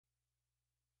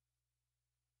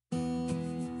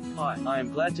Hi, I am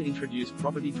glad to introduce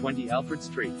Property 20 Alfred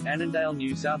Street, Annandale,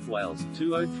 New South Wales,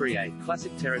 2038.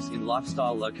 Classic terrace in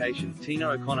lifestyle location. Tina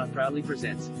O'Connor proudly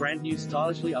presents. Brand new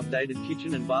stylishly updated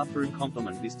kitchen and bathroom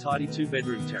complement this tidy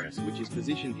 2-bedroom terrace, which is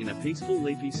positioned in a peaceful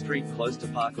leafy street close to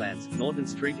parklands, Norton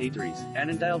Street Eateries,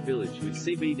 Annandale Village with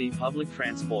CBD public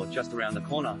transport just around the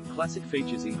corner. Classic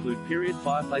features include period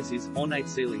fireplaces, ornate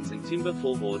ceilings and timber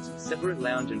floorboards, separate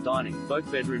lounge and dining.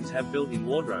 Both bedrooms have built-in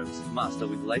wardrobes, master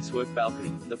with lacework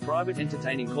balcony. The private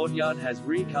entertaining courtyard has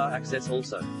rear car access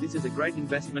also. This is a great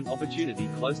investment opportunity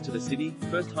close to the city.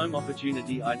 First home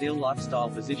opportunity, ideal lifestyle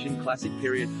position. Classic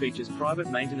period features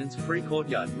private maintenance, free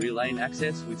courtyard, rear lane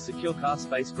access with secure car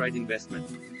space. Great investment.